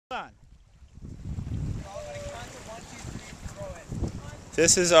On.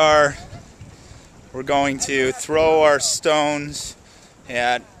 This is our, we're going to throw our stones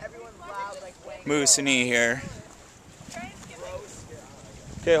at Missinaibi here.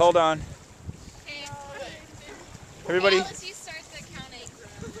 Okay, hold on. Everybody. Okay, LSU starts the counting.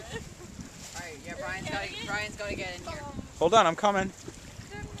 Alright, yeah, Brian's gotta get in here. Hold on, I'm coming.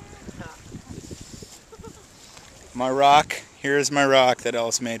 My rock, here's my rock that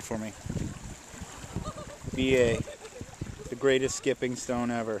Ellis made for me. BA, the greatest skipping stone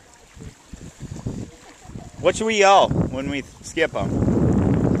ever. What should we yell when we skip them?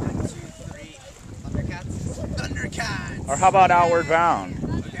 1, 2, 3, Thundercats? Thundercats! Or how about outward bound?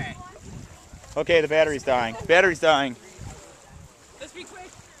 Okay. Okay, the battery's dying. Battery's dying. Let's be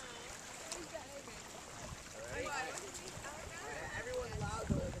quick. Everyone loud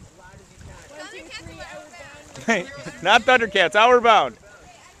though, as loud as you can. Not Thundercats, outward bound.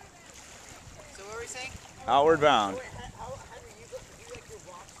 So what were we saying? Outward bound. You like your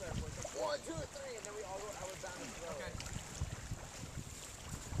walk start where it's like 1, 2, 3, and then we all go outward bound and throw. Okay.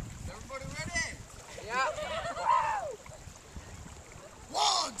 Everybody ready? Yeah.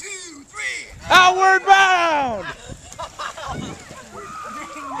 1, 2, 3. Outward bound!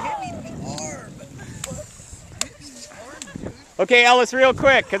 Okay, Ellis, real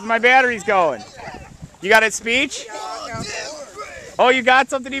quick, because my battery's going. You got a speech? Oh, you got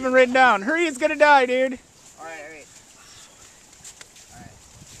something even written down. Hurry, it's gonna die, dude. Alright.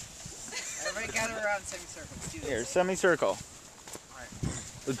 Everybody gather around semicircle. Let's do this. Here, semicircle. Alright.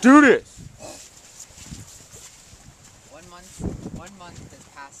 Let's do this. 1 month has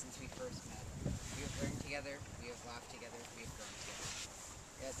passed since we first met. We have learned together, we have laughed together, we have grown together.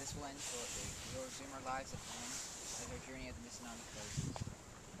 Yet this will end shortly. We will resume our lives at home as our journey of the missinaibi closes.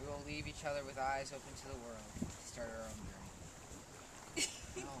 We will leave each other with eyes open to the world to start our own journey.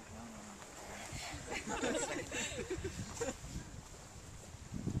 No.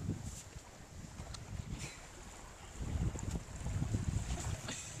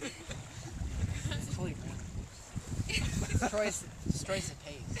 It's totally random. Destroys the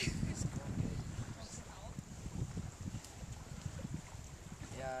pace. It's going good.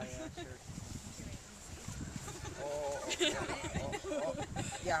 Yeah, sure. Oh.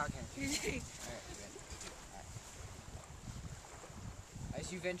 Yeah, okay. Alright, good. Alright. As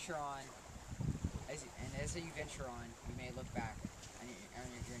you venture on, as you venture on, you may look back on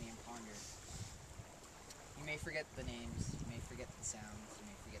your journey and ponder. You may forget the names, you may forget the sounds, you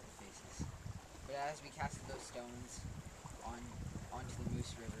may forget the faces. But as we casted those stones onto the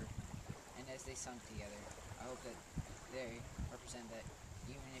Moose River, and as they sunk together, I hope that they represent that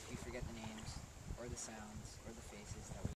even if you forget the names, or the sounds, or the faces, that